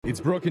It's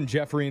Brooke and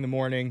Jeffrey in the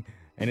morning,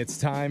 and it's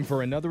time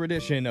for another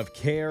edition of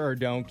Care or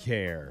Don't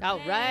Care. All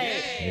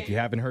right. And if you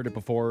haven't heard it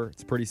before,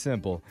 it's pretty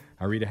simple.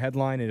 I read a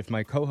headline, and if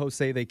my co-hosts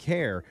say they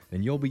care,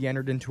 then you'll be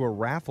entered into a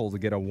raffle to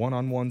get a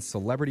one-on-one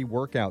celebrity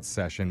workout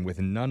session with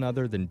none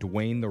other than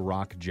Dwayne "The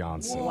Rock"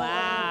 Johnson.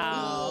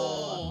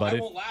 Wow.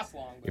 But won't last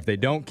long. if they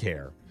don't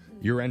care,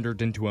 you're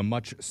entered into a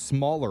much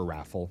smaller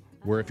raffle,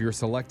 where if you're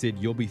selected,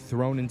 you'll be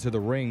thrown into the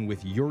ring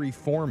with Yuri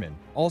Foreman,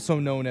 also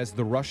known as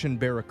the Russian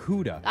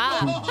Barracuda,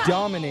 who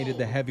dominated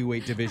the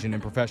heavyweight division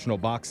in professional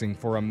boxing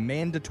for a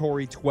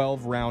mandatory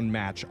 12-round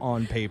match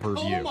on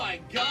pay-per-view. Oh my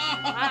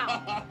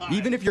God!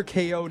 Even if you're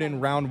KO'd in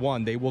round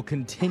one, they will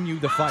continue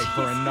the fight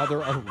for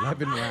another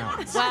 11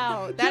 rounds.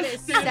 Wow, that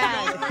is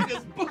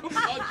sad.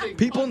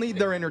 People need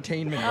their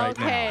entertainment right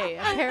now. Okay,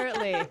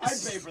 apparently. I'd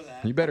pay for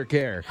that. You better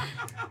care.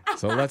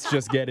 So let's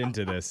just get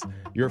into this.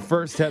 Your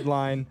first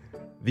headline: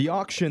 the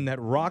auction that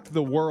rocked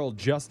the world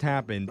just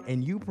happened,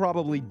 and you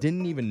probably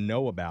didn't even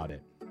know about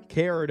it.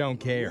 Care or don't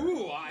care?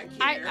 Ooh, I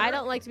care. I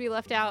don't like to be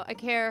left out. I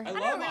care. I I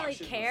love don't really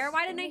auctions. care.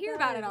 Why didn't I hear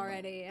about it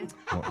already?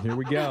 Well, here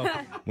we go.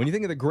 When you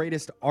think of the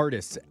greatest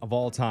artists of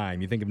all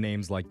time, you think of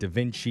names like Da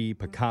Vinci,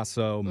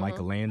 Picasso,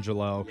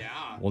 Michelangelo. Yeah.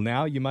 Well,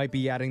 now you might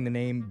be adding the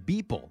name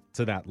Beeple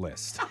to that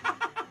list.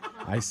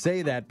 I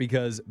say that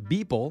because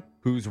Beeple,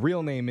 whose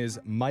real name is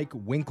Mike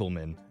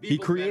Winkelmann, he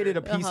Beeple created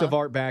a better. piece of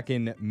art back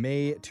in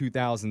May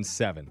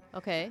 2007.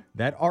 Okay.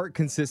 That art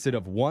consisted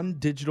of one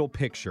digital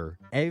picture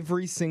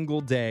every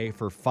single day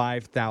for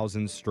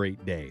 5,000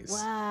 straight days.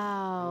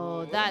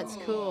 Wow, that's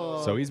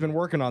cool. So he's been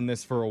working on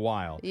this for a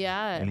while.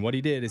 Yeah. And what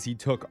he did is he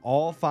took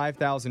all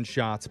 5,000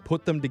 shots,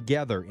 put them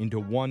together into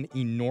one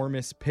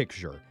enormous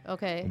picture.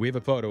 Okay. We have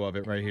a photo of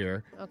it right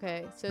here.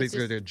 Okay. So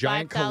Basically, it's just a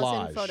giant 5,000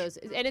 collage. photos.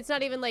 And it's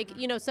not even like,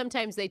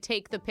 sometimes they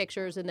take the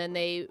pictures and then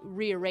they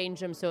rearrange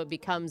them so it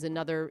becomes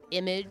another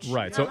image.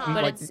 Right. So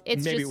But like, it's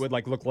maybe just, it would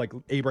look like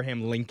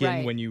Abraham Lincoln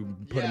Right. when you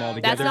put them all Yeah.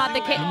 together. That's not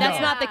the case. No.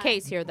 That's not the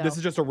case here, though. This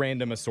is just a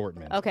random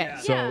assortment. Okay. Yeah.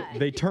 So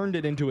they turned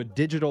it into a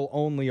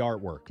digital-only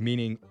artwork,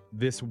 meaning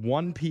this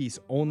one piece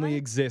only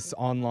exists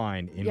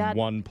online in Yeah,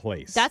 one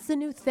place. That's the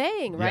new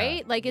thing, Yeah.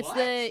 right? Like it's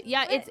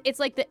it's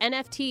like the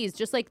NFTs,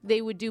 just like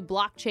they would do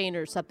blockchain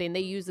or something. They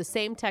use the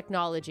same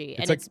technology,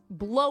 and like- it's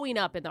blowing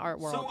up in the art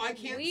world. So I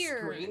can't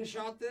Weird.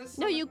 screenshot this?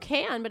 No, you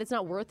can, but it's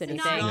not worth anything.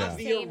 not Yeah.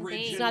 the Same thing.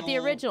 original. It's not the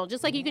original.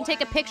 Just like you can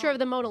take a picture of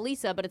the Mona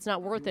Lisa, but it's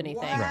not worth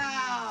anything.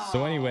 Wow.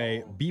 So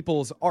anyway,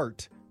 Beeple's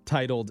art,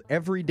 titled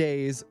Every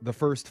Day's the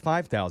First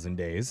 5,000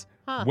 Days,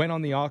 went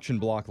on the auction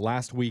block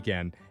last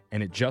weekend,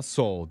 and it just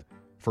sold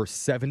for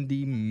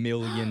 $70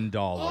 million.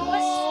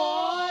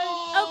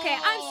 Okay,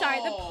 I'm sorry.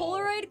 The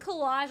Polaroid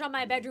collage on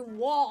my bedroom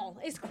wall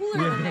is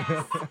cooler than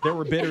this. There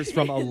were bidders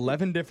from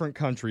 11 different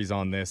countries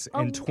on this,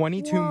 and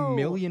 22 whoa.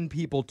 million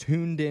people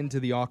tuned into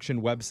the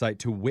auction website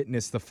to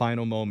witness the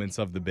final moments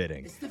of the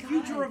bidding. It's the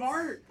future of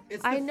art.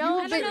 It's the I know,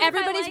 future. but know if I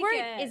everybody's like worried.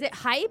 it. Is it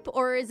hype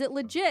or is it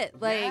legit?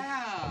 Like,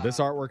 Yeah. This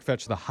artwork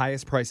fetched the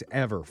highest price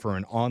ever for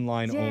an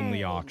online-only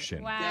Dang.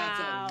 auction. Wow.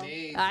 That's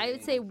amazing. I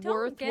would say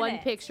worth get one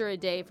it. picture a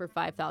day for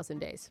 5,000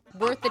 days.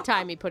 Worth the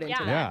time you put into Yeah.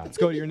 that. Yeah, let's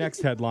go to your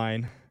next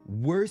headline.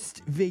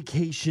 Worst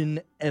vacation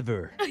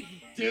ever.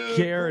 Dude,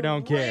 Care or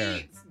don't care?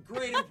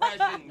 Great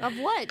impression. Of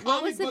what?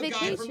 What was the Comic book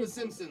guy from vacation? The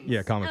Simpsons.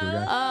 Yeah, comic book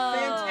guy.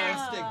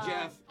 Fantastic,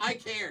 Jeff. I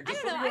care. I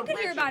Just don't know. from I your could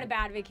hear about a impression.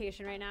 bad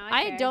vacation right now.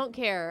 I don't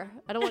care.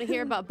 I don't want to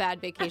hear about bad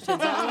vacations. I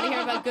want to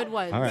hear about good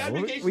ones. All right, Bad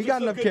well, vacations we are got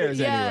so enough good cares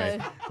to hear. anyway.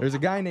 Yeah. There's a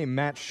guy named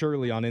Matt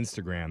Shirley on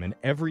Instagram, and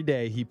every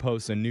day he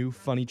posts a new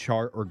funny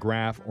chart or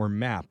graph or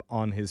map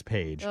on his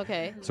page.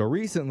 Okay. So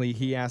recently,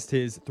 he asked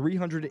his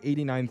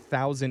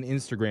 389,000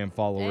 Instagram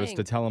followers Dang.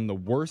 to tell him the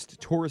worst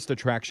tourist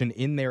attraction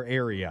in their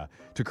area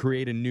to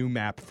create a new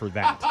map for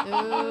that.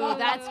 Ooh,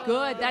 that's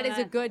good. That is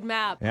a good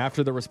map. And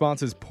after the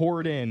responses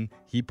poured in,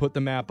 he put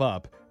the map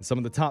up. Some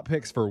of the top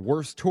picks for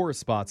worst tourist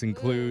spots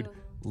include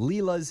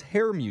Leela's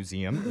Hair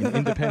Museum in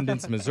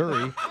Independence,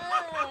 Missouri.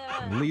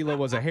 Leela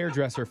was a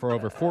hairdresser for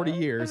over 40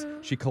 years.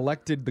 She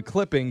collected the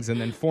clippings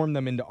and then formed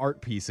them into art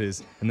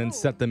pieces and then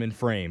set them in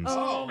frames.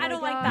 I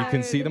don't like You that.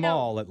 can see them No.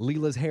 all at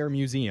Leela's Hair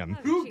Museum.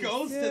 Who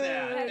goes to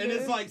that and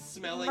is like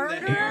smelling the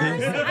Murderers?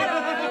 hair?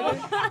 I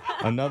don't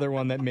know. Another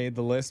one that made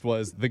the list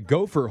was the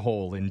Gopher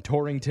Hole in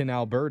Torrington,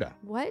 Alberta.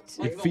 What?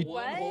 Like It a fe-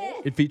 wormhole?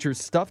 It features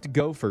stuffed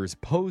gophers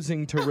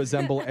posing to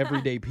resemble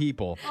everyday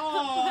people.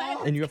 Aw.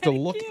 And you have to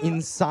look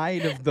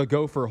inside of the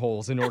gopher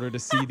holes in order to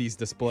see these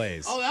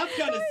displays. Oh, that's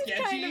kind of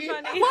Kind sketchy. of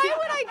funny. Why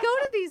would I go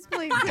to these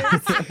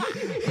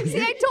places? See,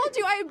 I told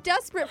you I am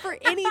desperate for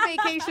any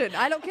vacation.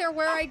 I don't care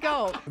where I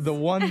go. The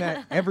one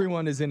that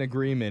everyone is in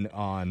agreement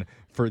on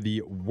for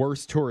the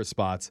worst tourist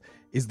spots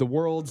is the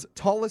world's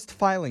tallest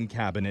filing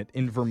cabinet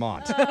in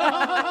Vermont.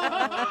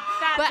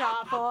 That But-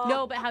 awful.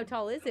 No, but how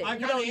tall is it? I'm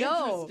You kinda don't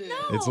know. interested.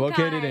 No. It's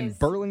located in guys.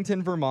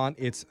 Burlington, Vermont.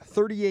 It's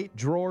 38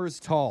 drawers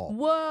tall.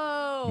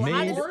 Whoa. Made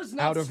How does- Doors,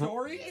 not out of-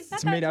 stories?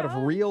 It's made out of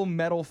real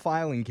metal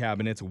filing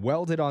cabinets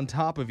welded on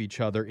top of each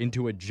other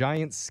into a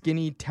giant,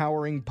 skinny,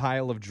 towering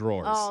pile of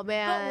drawers. Oh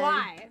man.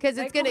 why? Because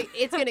Like,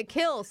 it's gonna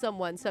kill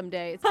someone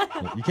someday.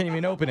 You can't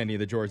even open any of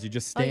the drawers. You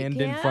just Oh, you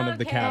stand in front of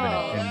the Okay.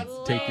 cabinet and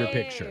That's take your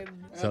picture. lame.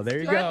 So there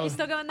you Brooke, go. you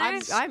still going there?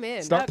 I'm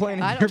in. Start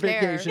planning I your don't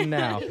care. vacation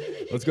now.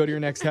 Let's go to your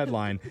next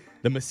headline.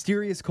 The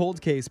mysterious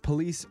cold case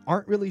police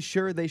aren't really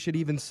sure they should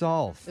even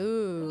solve.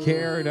 Ooh.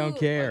 Care or don't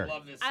care. I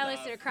love this I stuff.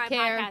 listen to crime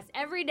Care. podcasts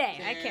every day.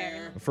 I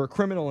care. For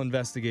criminal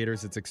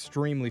investigators, it's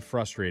extremely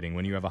frustrating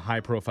when you have a high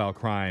profile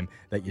crime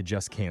that you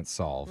just can't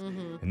solve.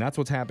 And that's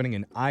what's happening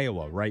in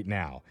Iowa right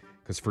now.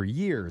 Because for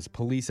years,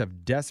 police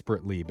have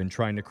desperately been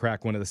trying to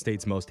crack one of the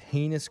state's most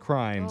heinous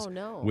crimes Oh,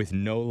 no. with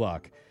no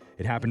luck.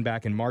 It happened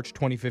back in March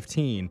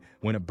 2015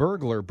 when a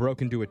burglar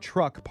broke into a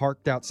truck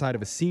parked outside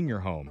of a senior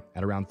home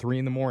at around 3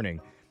 in the morning.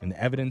 And the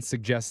evidence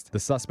suggests the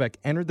suspect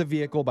entered the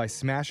vehicle by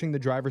smashing the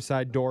driver's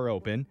side door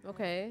open.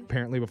 Okay.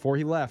 Apparently, before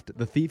he left,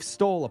 the thief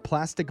stole a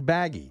plastic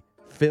baggie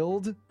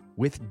filled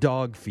with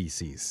dog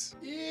feces.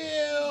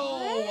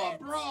 Ew,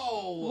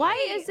 bro.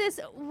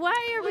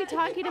 Why are we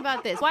talking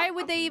about this? Why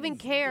would they even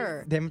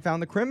care? They haven't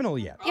found the criminal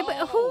yet. Yeah, but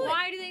who?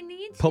 Why do they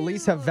need to?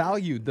 Police have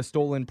valued the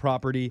stolen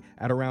property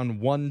at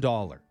around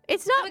 $1.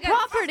 It's Oh not my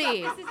God,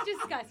 property. This is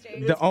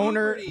disgusting. The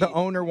owner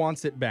property.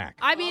 wants it back.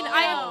 I mean,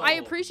 Oh. I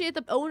appreciate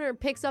the owner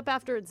picks up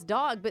after its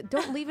dog, but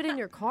don't leave it in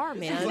your car,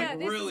 This is man. like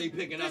this really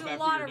picking There's up a after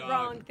lot your of dog.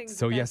 wrong things.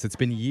 So with yes, that. it's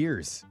been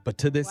years, but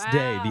to this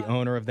day, the Wow.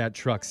 owner of that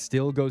truck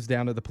still goes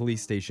down to the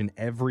police station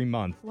every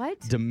month,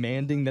 What?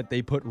 demanding that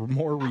they put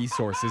more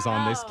resources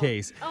on this Oh.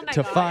 case Oh my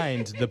to God.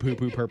 find the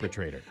poo-poo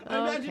perpetrator. I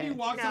imagine Okay. he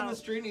walks on No. the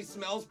street and he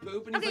smells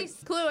poop and he's Okay,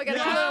 like, clue. I got a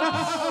 "No."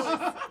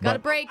 clue. Got a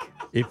break.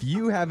 If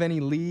you have any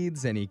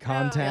leads, any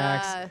contacts,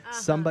 Yeah.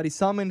 some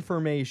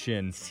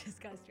information, It's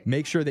disgusting.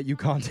 make sure that you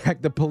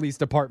contact the police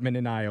department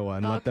in Iowa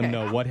and let them Okay.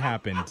 know what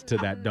happened to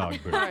that dog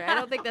poop. All right, I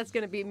don't think that's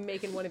going to be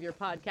making one of your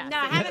podcasts. No,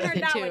 I haven't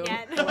heard that one Into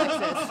yet.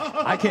 Alexis.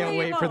 I can't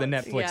wait for the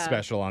Netflix Yeah.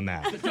 special on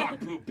that. The dog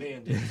poop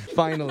bandit.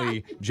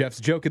 Finally,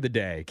 Jeff's joke of the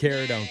day.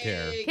 Care or don't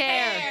care.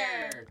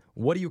 Care.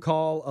 What do you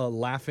call a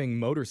laughing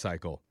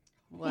motorcycle?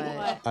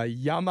 What? A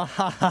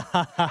Yamaha.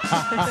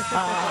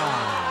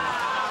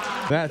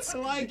 That's I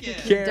like it.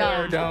 care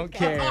or Dumb. don't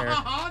care.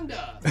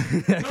 Honda.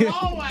 They're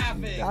all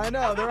laughing. I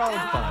know, they're all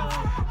fun.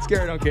 It's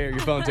care or don't care. Your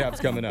phone tap's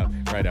coming up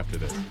right after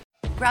this.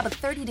 Grab a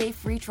 30-day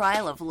free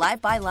trial of Live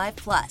by Live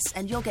Plus,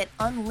 and you'll get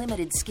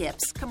unlimited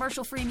skips,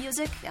 commercial-free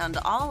music, and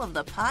all of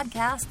the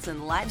podcasts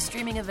and live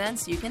streaming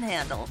events you can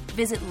handle.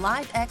 Visit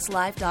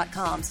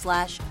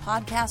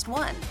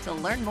livexlive.com/podcast1 to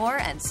learn more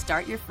and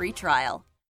start your free trial.